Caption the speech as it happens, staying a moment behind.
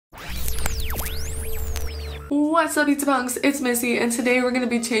What's up, pizza punks? It's Missy, and today we're gonna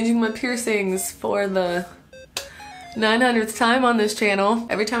be changing my piercings for the 900th time on this channel.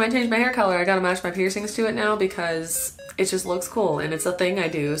 Every time I change my hair color, I gotta match my piercings to it now because it just looks cool and it's a thing I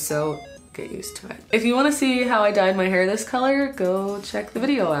do, so get used to it. If you want to see how I dyed my hair this color, go check the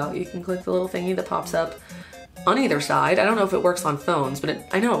video out. You can click the little thingy that pops up on either side. I don't know if it works on phones, but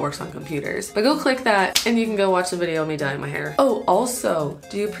I know it works on computers. But go click that and you can go watch the video of me dyeing my hair. Oh, also,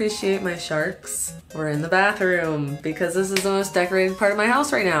 do you appreciate my sharks? We're in the bathroom because this is the most decorated part of my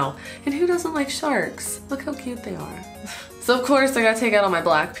house right now. And who doesn't like sharks? Look how cute they are. So of course I gotta take out all my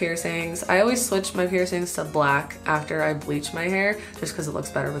black piercings. I always switch my piercings to black after I bleach my hair just because it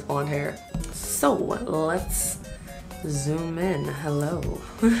looks better with blonde hair. So let's zoom in. Hello.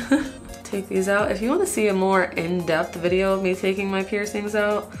 Take these out. If you want to see a more in-depth video of me taking my piercings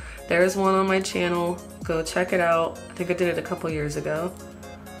out, there's one on my channel. Go check it out. I think I did it a couple years ago.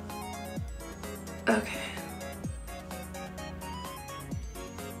 Okay.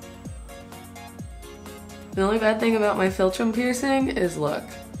 The only bad thing about my philtrum piercing is, look,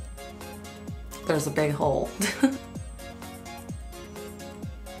 there's a big hole.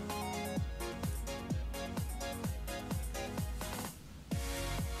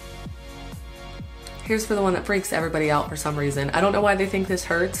 Here's for the one that freaks everybody out for some reason. I don't know why they think this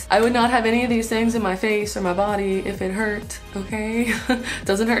hurts. I would not have any of these things in my face or my body if it hurt, okay?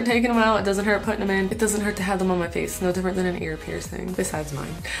 Doesn't hurt taking them out, it doesn't hurt putting them in, it doesn't hurt to have them on my face. No different than an ear piercing, besides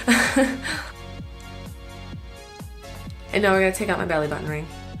mine. And now we're gonna take out my belly button ring.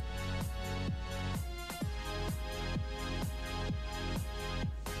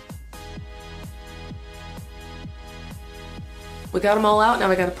 We got them all out, now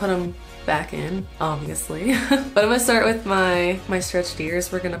we gotta put them back in, obviously. But I'm gonna start with my stretched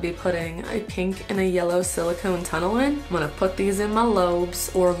ears. We're gonna be putting a pink and a yellow silicone tunnel in. I'm gonna put these in my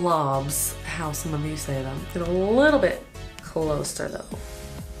lobes, or lobs, how some of you say them. Get a little bit closer though.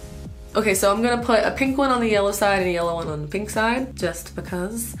 Okay, so I'm gonna put a pink one on the yellow side and a yellow one on the pink side, just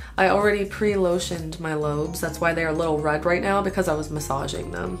because. I already pre-lotioned my lobes. That's why they're a little red right now, because I was massaging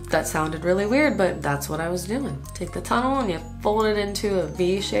them. That sounded really weird, but that's what I was doing. Take the tunnel and you fold it into a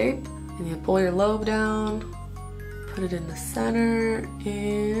V shape, and you pull your lobe down, put it in the center,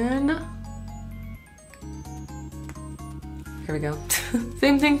 and here we go.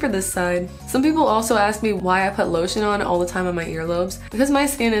 Same thing for this side. Some people also ask me why I put lotion on all the time on my earlobes. Because my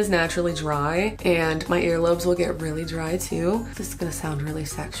skin is naturally dry and my earlobes will get really dry too. This is gonna sound really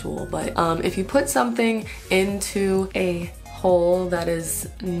sexual, but if you put something into a hole that is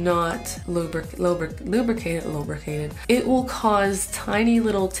not lubricated, it will cause tiny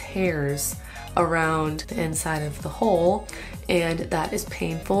little tears around the inside of the hole, and that is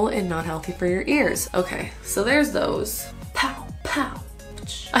painful and not healthy for your ears. Okay, so there's those. Pow, pow.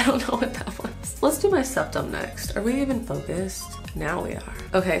 I don't know what that was. Let's do my septum next. Are we even focused? Now we are.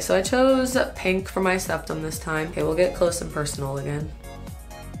 Okay, so I chose pink for my septum this time. Okay, we'll get close and personal again.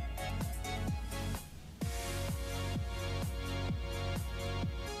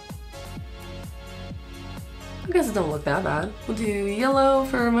 I guess it don't look that bad. We'll do yellow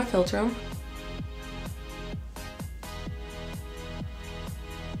for my philtrum.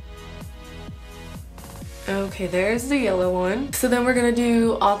 Okay, there's the yellow one. So then we're gonna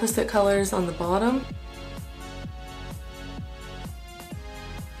do opposite colors on the bottom.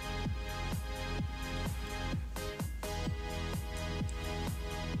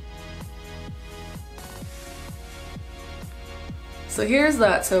 So here's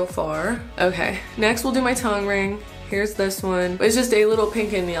that so far. Okay, next we'll do my tongue ring. Here's this one. It's just a little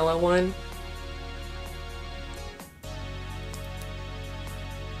pink and yellow one.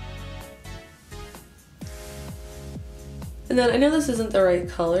 And then I know this isn't the right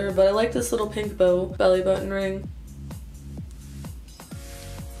color, but I like this little pink bow belly button ring.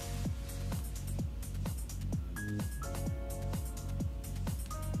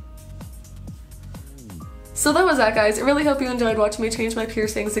 So that was that, guys. I really hope you enjoyed watching me change my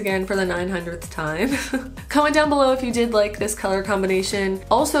piercings again for the 900th time. Comment down below if you did like this color combination.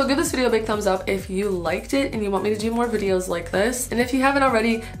 Also, give this video a big thumbs up if you liked it and you want me to do more videos like this. And if you haven't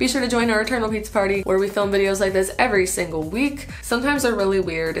already, be sure to join our Eternal Pizza Party where we film videos like this every single week. Sometimes they're really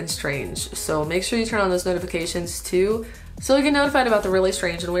weird and strange, so make sure you turn on those notifications too, so you get notified about the really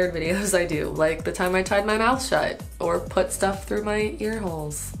strange and weird videos I do, like the time I tied my mouth shut or put stuff through my ear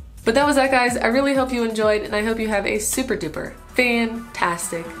holes. But that was that, guys. I really hope you enjoyed, and I hope you have a super duper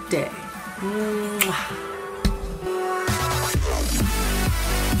fantastic day. Mwah.